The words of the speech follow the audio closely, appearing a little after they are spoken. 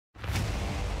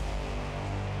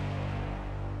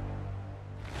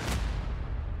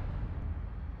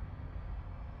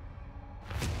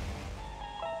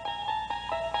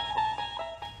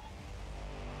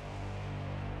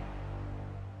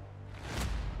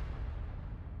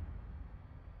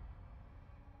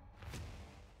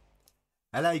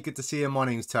Hello, good to see you. My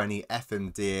name's Tony,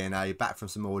 FM22, back from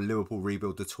some more Liverpool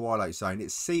Rebuild the Twilight Zone.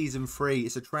 It's season 3,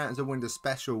 it's a transfer window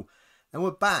special, and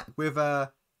we're back with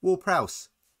Ward-Prowse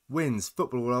wins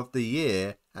Footballer of the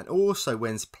Year and also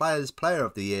wins Player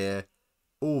of the Year,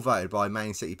 all voted by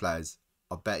Man City players.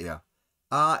 I bet you.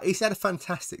 He's had a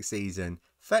fantastic season,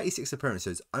 36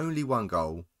 appearances, only 1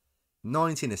 goal,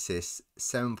 19 assists,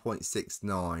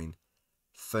 7.69.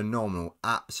 Phenomenal,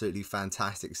 absolutely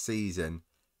fantastic season.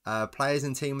 Players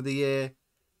and Team of the Year,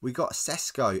 we got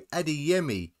Sesko, Eddie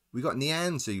Yemi, we got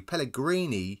Nianzou,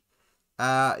 Pellegrini.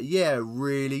 Yeah,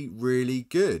 really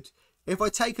good. If I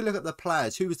take a look at the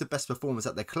players, who was the best performers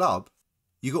at the club?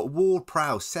 You got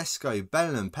Ward-Prowse, Sesko,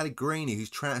 Bellingham, Pellegrini, whose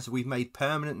transfer we've made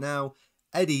permanent now,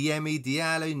 Eddie Yemi,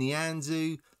 Diallo,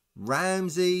 Nianzou,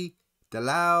 Ramsey,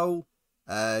 Dalal,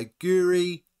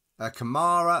 Guri,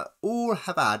 Kamara, all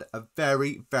have had a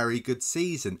very good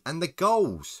season. And the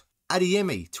goals: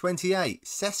 Adeyemi 28,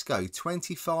 Sesko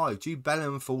 25, Jude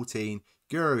Bellingham 14,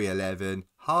 Guri 11,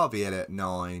 Harvey Elliott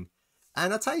 9.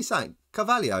 And I'll tell you something,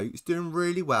 Carvalho is doing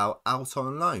really well out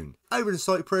on loan. Over in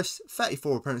Cyprus,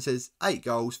 34 appearances, 8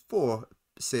 goals, 4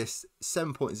 assists,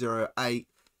 7.08.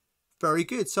 Very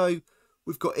good. So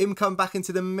we've got him come back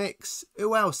into the mix.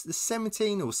 Who else? The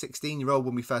 17 or 16-year-old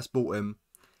when we first bought him.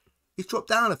 He's dropped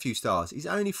down a few stars. He's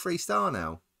only 3-star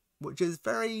now, which is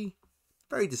very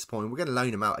disappointing. We're going to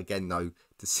loan him out again, though,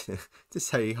 to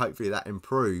say hopefully that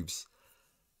improves.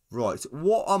 Right,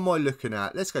 what am I looking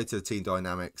at? Let's go to the team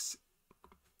dynamics.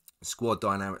 Squad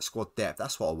dynamics, squad depth.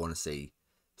 That's what I want to see.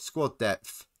 Squad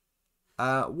depth.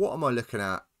 What am I looking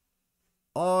at?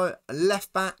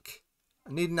 Left back.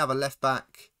 I need another left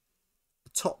back.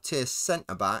 Top tier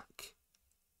centre back.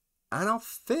 And I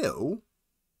feel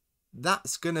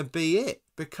that's going to be it,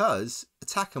 because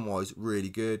attacking wise, really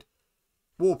good.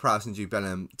 Ward-Prowse and Jude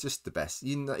Bellingham, just the best.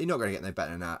 You're not going to get no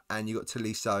better than that. And you got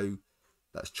Tolisso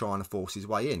that's trying to force his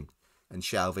way in, and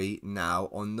Shelvey now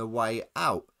on the way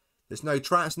out. There's no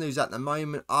transfer news at the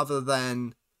moment other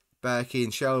than Berkey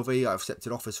and Shelvey. I've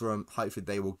accepted offers for them. Hopefully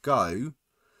they will go.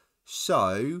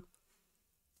 So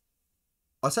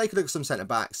I'll take a look at some centre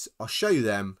backs. I'll show you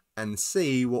them and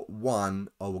see what one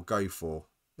I will go for.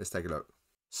 Let's take a look.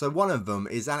 So one of them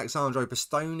is Alexandro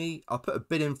Bastoni. I put a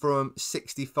bid in for him,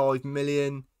 65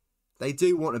 million. They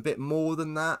do want a bit more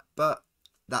than that, but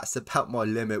that's about my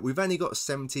limit. We've only got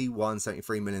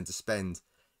 73 million to spend.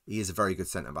 He is a very good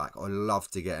centre-back. I'd love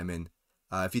to get him in.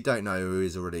 If you don't know who he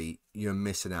is already, you're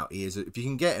missing out. He is. If you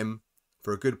can get him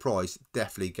for a good price,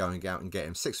 definitely go and out and get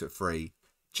him. 6'3",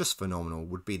 just phenomenal.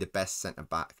 Would be the best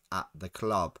centre-back at the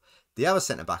club. The other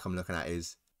centre-back I'm looking at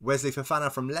is Wesley Fofana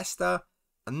from Leicester.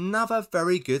 Another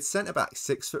very good centre-back,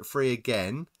 6'3"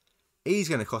 again. He's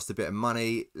going to cost a bit of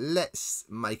money. Let's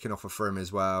make an offer for him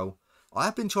as well. I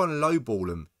have been trying to lowball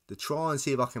him to try and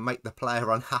see if I can make the player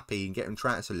unhappy and get him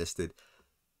transfer listed.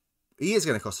 He is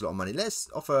going to cost a lot of money. Let's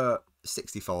offer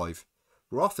 65.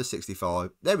 We're off for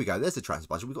 65. There we go. There's the transfer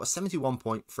budget. We've got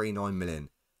 71.39 million.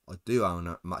 I do own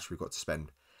how much we've got to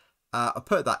spend. I'll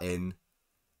put that in,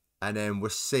 and then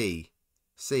we'll see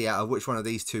out of which one of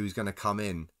these two is going to come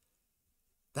in.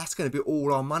 That's going to be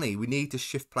all our money. We need to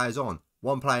shift players on.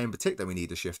 One player in particular we need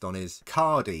to shift on is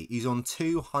Cardi. He's on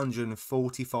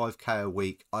 245k a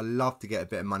week. I love to get a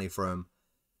bit of money for him.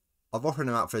 I've offered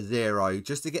him out for 0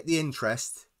 just to get the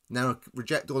interest. Now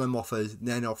reject all them offers,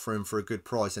 then offer him for a good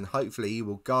price, and hopefully he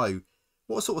will go.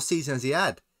 What sort of season has he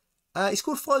had? He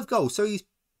scored 5 goals, so he's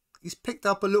picked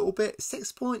up a little bit.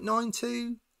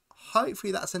 6.92.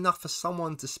 Hopefully that's enough for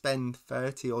someone to spend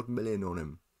 30 odd million on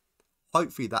him.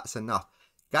 Hopefully that's enough.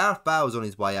 Gareth Bale's on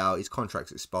his way out. His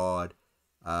contract's expired.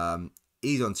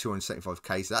 He's on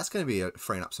 275k, so that's going to be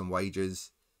freeing up some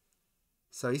wages.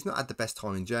 So he's not had the best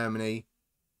time in Germany.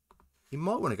 He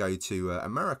might want to go to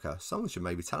America. Someone should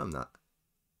maybe tell him that.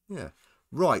 Yeah.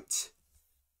 Right.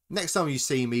 Next time you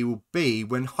see me will be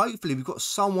when hopefully we've got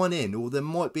someone in, or there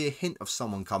might be a hint of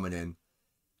someone coming in.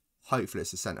 Hopefully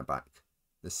it's a centre-back.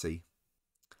 Let's see.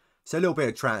 So a little bit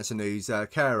of transfer news.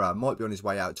 Kehrer might be on his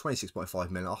way out,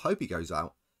 26.5 million. I hope he goes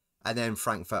out. And then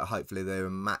Frankfurt, hopefully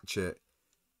they'll match it.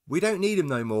 We don't need him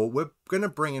no more. We're going to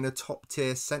bring in a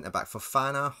top-tier centre-back.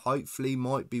 Fofana, hopefully,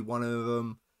 might be one of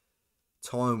them.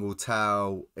 Time will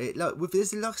tell. Look, with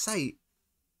this, like I say,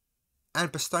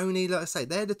 and Bastoni, like I say,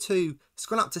 they're the two. It's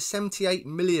gone up to 78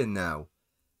 million now.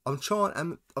 I'm trying,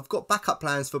 and I've got backup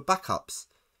plans for backups.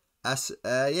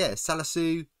 Yeah,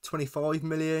 Salisu, 25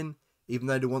 million, even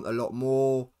though they want a lot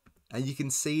more. And you can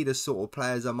see the sort of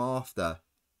players I'm after.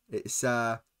 It's,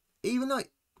 even like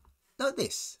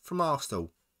this from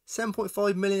Arsenal.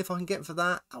 7.5 million if I can get for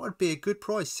that. That would be a good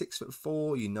price.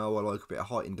 6'4". You know I like a bit of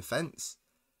height in defence.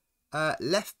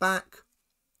 Left back,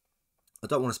 I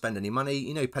don't want to spend any money.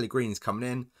 You know, Pellegrini's coming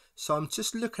in. So I'm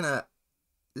just looking at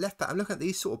left back. I'm looking at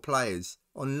these sort of players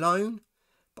on loan,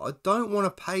 but I don't want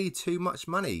to pay too much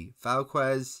money.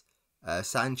 Valquez,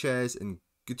 Sanchez and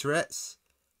Gutierrez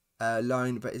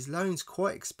loan, but his loan's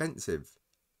quite expensive.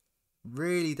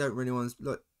 Really don't really want to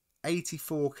look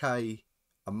 84k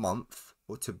a month,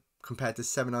 or to compared to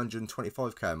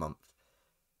 725k a month.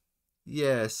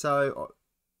 Yeah, so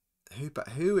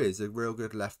who is a real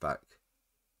good left back?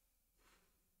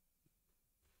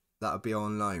 That would be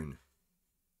on loan.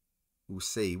 We'll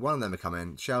see. One of them will come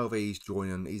in. Shelby's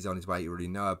joining. He's on his way. You already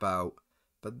know about.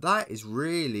 But that is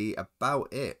really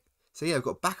about it. So yeah, I've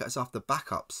got backups after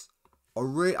backups.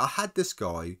 I had this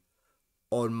guy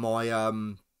on my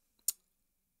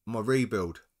my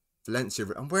rebuild, Valencia.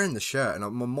 I'm wearing the shirt,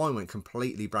 and my mind went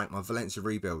completely blank. My Valencia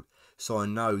rebuild. So I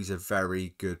know he's a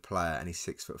very good player, and he's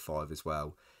 6'5" as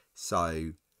well.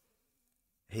 So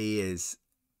he is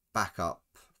backup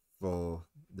for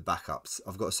the backups.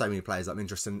 I've got so many players I'm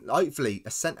interested in. Hopefully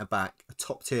a centre back, a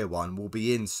top tier one, will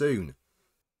be in soon.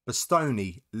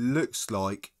 Bastoni looks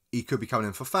like he could be coming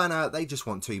in. For Fana, they just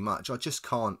want too much. I just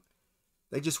can't.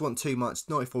 They just want too much.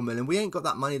 94 million. We ain't got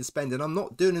that money to spend, and I'm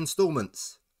not doing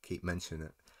instalments. Keep mentioning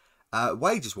it.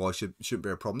 Wages wise shouldn't be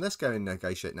a problem. Let's go and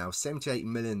negotiate now. 78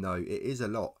 million though. It is a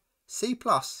lot. C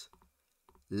plus.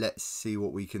 Let's see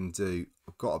what we can do.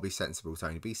 I've got to be sensible,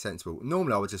 Tony. Be sensible.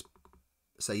 Normally I would just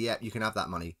say, yeah, you can have that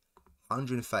money.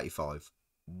 135.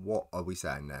 What are we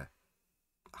saying there?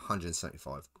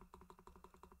 175.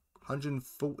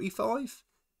 145?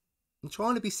 I'm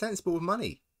trying to be sensible with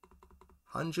money.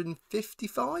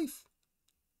 155?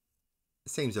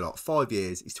 It seems a lot. 5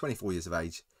 years. He's 24 years of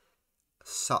age.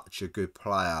 Such a good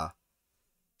player.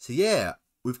 So yeah,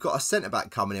 we've got a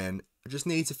centre-back coming in. I just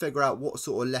need to figure out what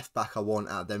sort of left-back I want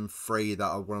out of them three that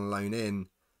I want to loan in.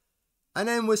 And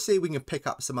then we'll see if we can pick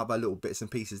up some other little bits and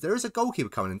pieces. There is a goalkeeper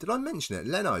coming in. Did I mention it?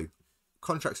 Leno.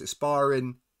 Contract's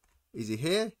expiring. Is he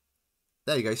here?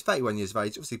 There you go. He's 31 years of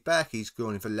age. Obviously, Berkey's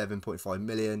going in for 11.5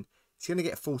 million. He's going to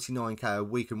get 49k a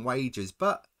week in wages.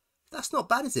 But that's not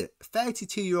bad, is it?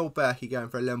 32-year-old Berkey going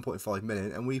for 11.5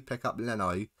 million. And we pick up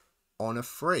Leno on a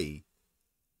free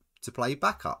to play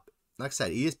backup. Like I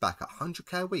said, he is backup.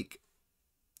 100k a week.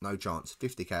 No chance.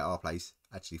 50k at our place.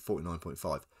 Actually,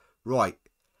 49.5. Right.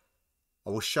 I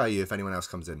will show you if anyone else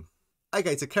comes in.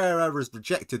 Okay, Takera has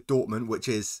rejected Dortmund, which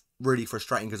is really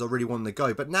frustrating because I really wanted to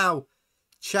go. But now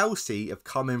Chelsea have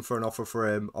come in for an offer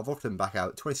for him. I've offered him back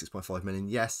out. 26.5 million.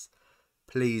 Yes,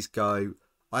 please go.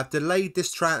 I've delayed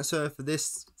this transfer for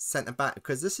this centre-back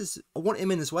because I want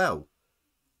him in as well.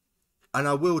 And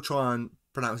I will try and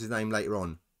pronounce his name later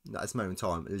on. At this moment in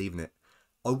time, leaving it.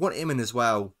 I want him in as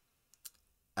well.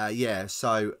 Yeah,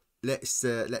 so let's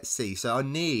see. So I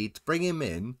need to bring him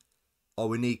in. Or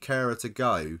we need Kera to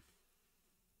go.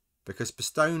 Because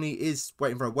Bastoni is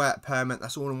waiting for a work permit.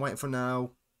 That's all I'm waiting for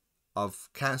now. I've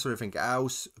cancelled everything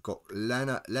else. I've got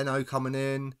Leno coming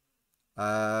in.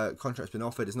 Contract's been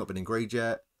offered. It's not been agreed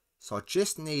yet. So I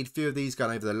just need a few of these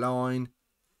going over the line.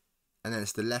 And then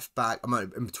it's the left back. I'm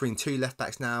in between two left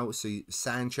backs now. So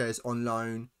Sanchez on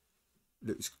loan.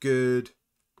 Looks good.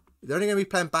 They're only going to be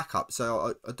playing backup.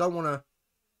 So I don't want to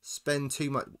spend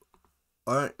too much.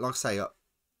 Like I say,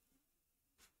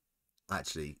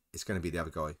 actually, it's going to be the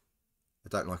other guy. I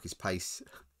don't like his pace.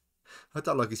 I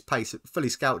don't like his pace. Fully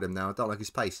scouted him now. I don't like his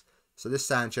pace. So this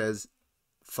Sanchez,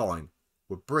 fine.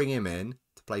 We'll bring him in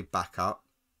to play backup.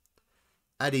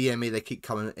 Adeyemi, they keep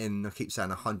coming in. I keep saying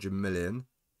 100 million.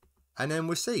 And then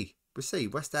we'll see. We'll see.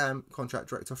 West Ham contract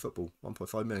director of football.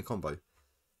 1.5 million combo.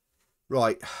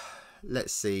 Right.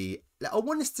 Let's see. I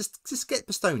want us to just get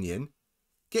Bastonian.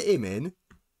 Get him in.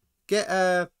 Get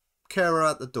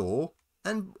Kera at the door.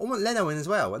 And I want Leno in as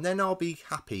well. And then I'll be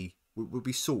happy. We'll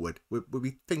be sorted.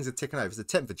 Things are ticking over. It's the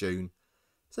 10th of June.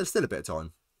 So there's still a bit of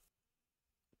time.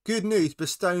 Good news.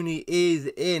 Bastoni is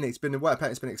in. It's been a work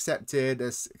pack. It's been accepted.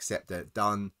 Let's accept it.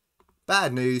 Done.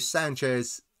 Bad news.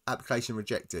 Sanchez application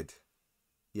rejected.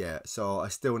 Yeah. So I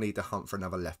still need to hunt for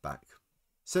another left back.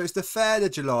 So it's the 3rd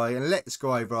of July. And let's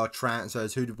go over our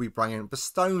transfers. Who did we bring in?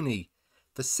 Bastoni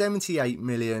for 78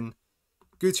 million.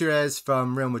 Gutierrez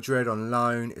from Real Madrid on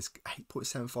loan. It's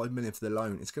 8.75 million for the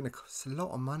loan. It's going to cost a lot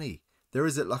of money. There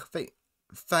is like I think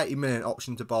 30 million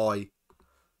option to buy.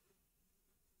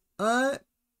 30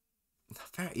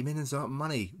 million is a lot of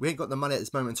money. We ain't got the money at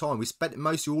this moment in time. We spent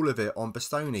mostly all of it on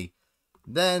Bastoni.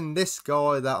 Then this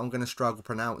guy that I'm going to struggle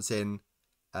pronouncing.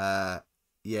 Yeah.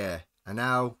 And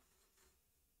now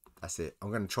that's it.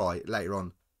 I'm going to try it later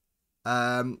on.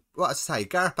 What I say,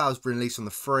 Gareth Bale's been released on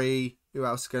the free. Who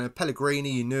else is going to?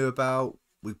 Pellegrini, you knew about.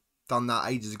 We done that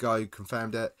ages ago,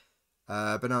 confirmed it.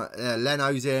 But no,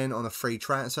 Leno's in on a free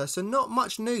transfer, so not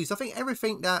much news. I think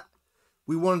everything that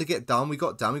we wanted to get done, we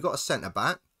got done. We got a centre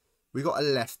back, we got a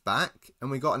left back, and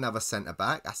we got another centre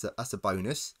back. That's a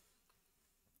bonus.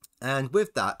 And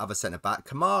with that other centre back,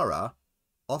 Kamara,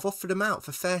 I've offered him out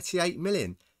for 38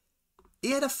 million.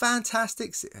 He had a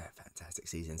fantastic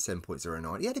season,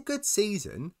 7.09. He had a good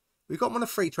season. We got him on a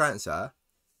free transfer,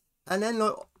 and then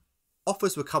like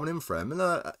offers were coming in for him, and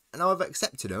I've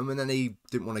accepted him, and then he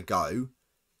didn't want to go,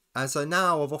 and so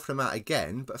now I've offered him out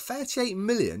again. But 38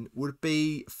 million would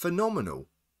be phenomenal.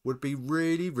 Would be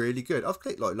really, really good. I've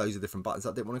clicked like loads of different buttons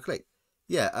I didn't want to click.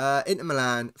 Yeah, Inter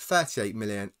Milan, 38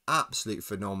 million, absolute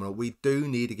phenomenal. We do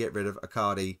need to get rid of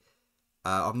Icardi.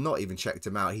 I've not even checked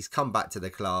him out. He's come back to the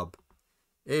club.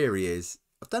 Here he is.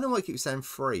 I don't know why I keep saying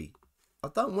free. I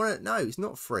don't want it. No, it's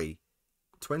not free.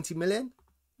 20 million?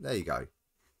 There you go.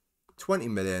 20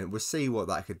 million. We'll see what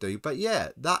that could do. But yeah,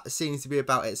 that seems to be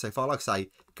about it so far. Like I say,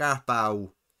 Gareth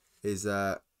Bale is...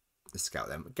 let's scout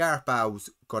them. Gareth Bale's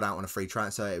got out on a free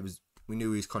transfer. We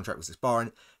knew his contract was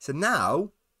expiring. So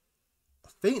now... I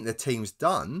think the team's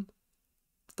done.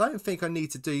 Don't think I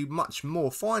need to do much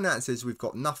more. Finances, we've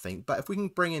got nothing. But if we can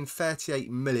bring in 38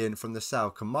 million from the sale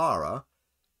of Kamara,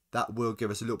 that will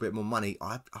give us a little bit more money.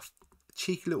 A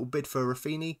cheeky little bid for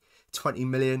Rafinha, 20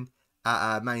 million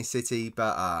at Man City.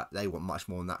 But they want much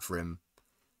more than that for him.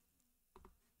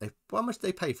 How much did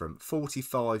they pay for him?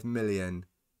 45 million.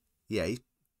 Yeah,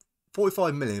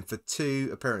 45 million for 2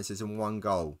 appearances and 1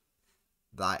 goal.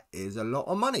 That is a lot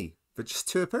of money for just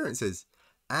 2 appearances.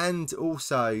 And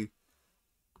also,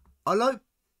 I like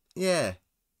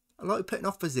putting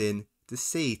offers in to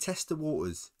see, test the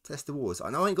waters. I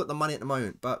know I ain't got the money at the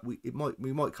moment, but we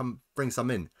might come bring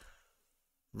some in.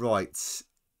 Right,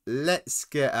 let's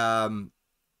get to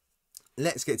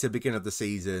the beginning of the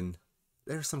season.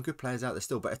 There are some good players out there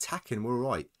still, but attacking we're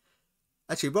all right.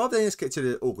 Actually, rather than let's get to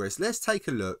the August, let's take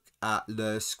a look at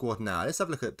the squad now. Let's have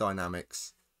a look at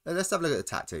dynamics. Let's have a look at the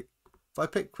tactic. If I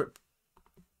pick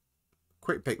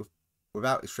quick pick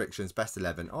without restrictions, best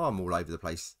 11. Oh, I'm all over the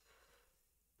place.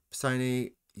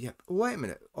 Sony, yep. Oh, wait a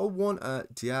minute. I want a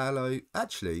Diallo.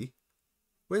 Actually,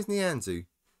 where's Nianzou?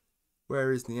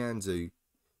 Where is Nianzou?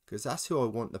 Because that's who I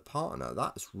want the partner.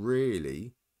 That's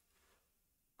really...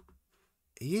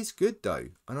 He is good though.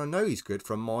 And I know he's good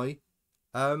from my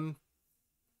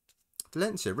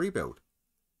Valencia rebuild.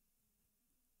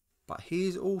 But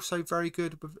he's also very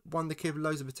good. Won the kid with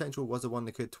loads of potential. Was a won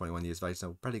the kid, 21 years of age.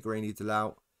 So Pellegrini,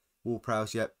 Delau,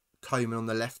 Ward-Prowse, yep. Coman on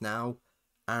the left now.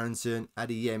 Aronson,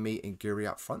 Adeyemi, and Guri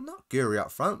up front. Not Guri up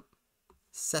front.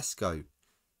 Sesko.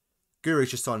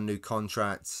 Guri's just signed a new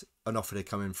contract. An offer to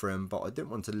come in for him, but I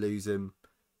didn't want to lose him.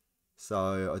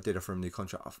 So I did offer him a new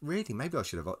contract. Really, maybe I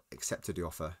should have accepted the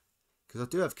offer. Because I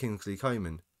do have Kingsley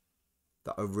Coman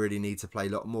that I really need to play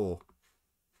a lot more.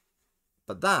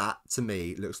 But that, to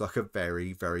me, looks like a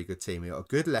very, very good team. We've got a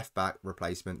good left-back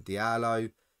replacement.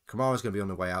 Diallo. Kamara's going to be on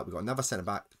the way out. We've got another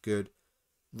centre-back. Good.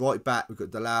 Right back, we've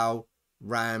got Delau.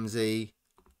 Ramsey.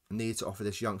 I need to offer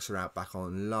this youngster out back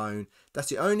on loan. That's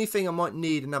the only thing I might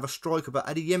need. Another striker. But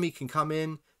Adeyemi can come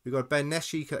in. We've got Ben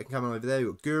Neshi that can come in over there.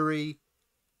 We've got Guri.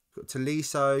 We've got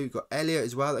Tolisso. We've got Elliott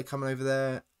as well that are coming over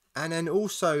there. And then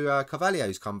also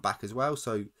Carvalho's come back as well.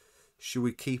 So should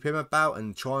we keep him about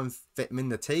and try and fit him in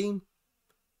the team?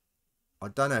 I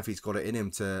don't know if he's got it in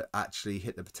him to actually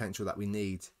hit the potential that we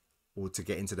need or to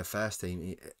get into the first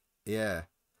team. Yeah.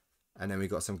 And then we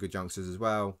got some good youngsters as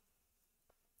well.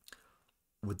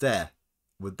 We're there.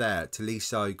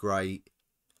 Tolisso, great.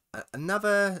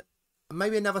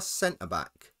 Maybe another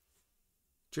centre-back.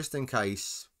 Just in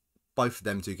case both of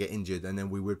them do get injured. And then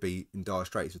we would be in dire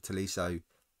straits with Tolisso.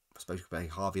 I suppose we could play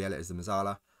Harvey Elliott as the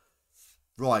Mazzala.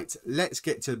 Right, let's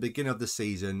get to the beginning of the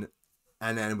season.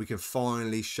 And then we can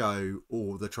finally show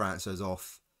all the transfers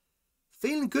off.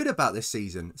 Feeling good about this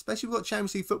season. Especially we've got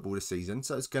Champions League football this season.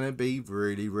 So it's going to be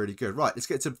really, really good. Right, let's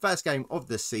get to the first game of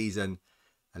this season.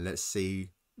 And let's see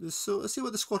what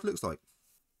the squad looks like.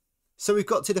 So we've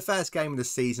got to the first game of the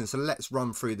season. So let's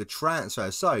run through the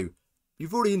transfers. So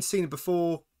you've already seen it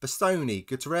before. Bastoni,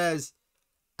 Gutierrez.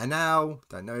 And now,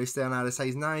 don't know how to say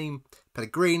his name.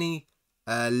 Pellegrini.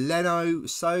 Leno,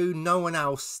 so no one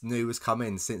else new has come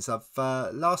in since I've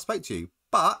last spoke to you.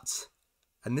 But,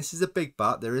 and this is a big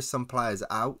but, there is some players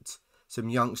out, some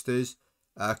youngsters.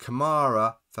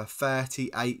 Kamara for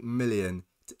 38 million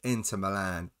to Inter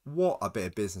Milan. What a bit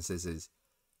of business this is.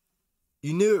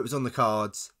 You knew it was on the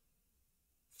cards.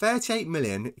 38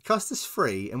 million, it cost us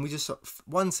free, and we just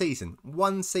one season.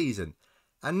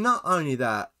 And not only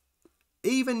that,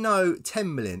 even though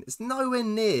 10 million, it's nowhere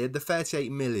near the 38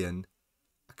 million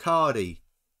Cardi.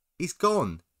 He's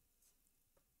gone.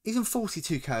 He's on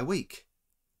 42k a week.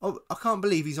 Oh, I can't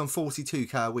believe he's on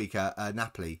 42k a week at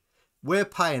Napoli. We're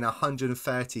paying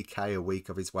 130k a week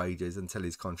of his wages until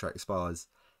his contract expires.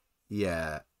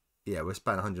 Yeah, we're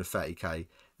spending 130k.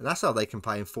 And that's how they can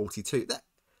pay him 42.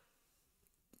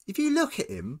 If you look at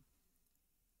him,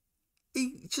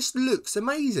 he just looks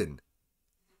amazing.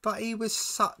 But he was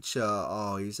such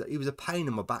a... he was a pain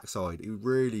in my backside. He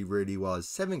really, really was.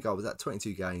 7 goals at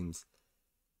 22 games.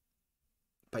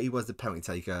 But he was the penalty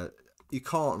taker. You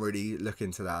can't really look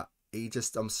into that.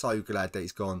 I'm so glad that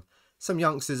he's gone. Some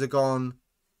youngsters are gone.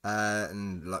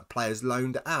 And like players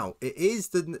loaned out. It is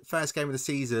the first game of the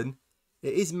season.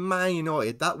 It is Man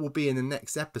United. That will be in the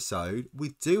next episode.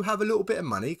 We do have a little bit of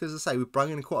money. Because as I say, we're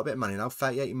bringing in quite a bit of money now.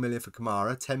 38 million for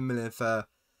Kamara. 10 million for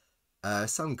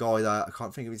some guy that I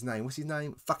can't think of his name. What's his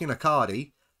name? Fucking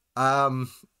Icardi.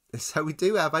 So we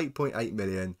do have 8.8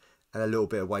 million. And a little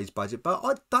bit of wage budget. But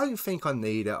I don't think I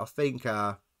need it. I think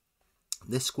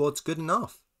this squad's good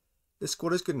enough. This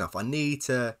squad is good enough. I need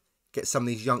to get some of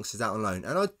these youngsters out on loan.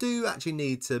 And I do actually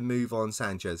need to move on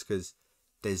Sanchez. Because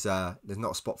there's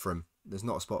not a spot for him. There's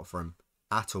not a spot for him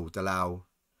at all. Dalal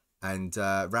and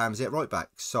Ramsey at right back.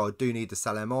 So I do need to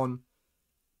sell him on.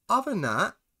 Other than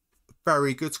that,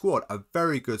 very good squad. A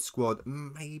very good squad.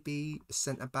 Maybe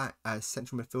centre back,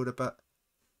 central midfielder. But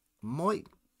might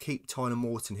keep Tyler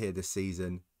Morton here this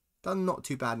season. Done not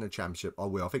too bad in the championship. I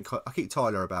will. I think I keep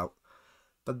Tyler about.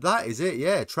 But that is it.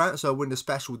 Yeah, transfer window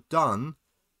special done.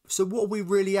 So what have we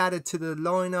really added to the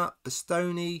lineup?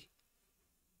 Bastoni.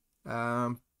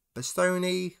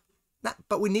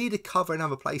 But we need to cover in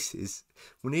other places.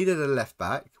 We needed a left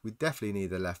back. We definitely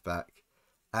need a left back.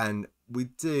 And we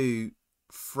do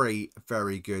 3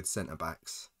 very good centre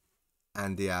backs.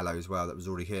 And Diallo as well, that was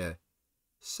already here.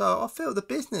 So I feel the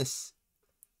business...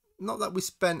 Not that we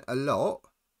spent a lot.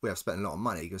 We have spent a lot of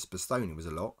money because Bastoni was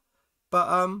a lot.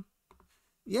 But,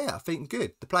 yeah, I think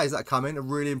good. The players that come in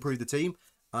have really improved the team.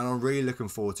 And I'm really looking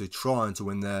forward to trying to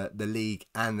win the league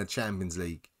and the Champions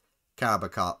League. Carabao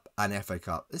Cup and FA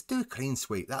Cup. Let's do a clean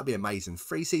sweep. That'd be amazing.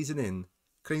 3 seasons in.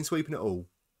 Clean sweeping it all.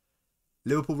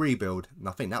 Liverpool rebuild. And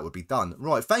I think that would be done.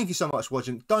 Right, thank you so much for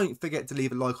watching. Don't forget to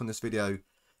leave a like on this video.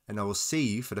 And I will see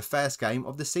you for the first game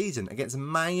of the season against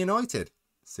Man United.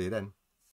 See you then.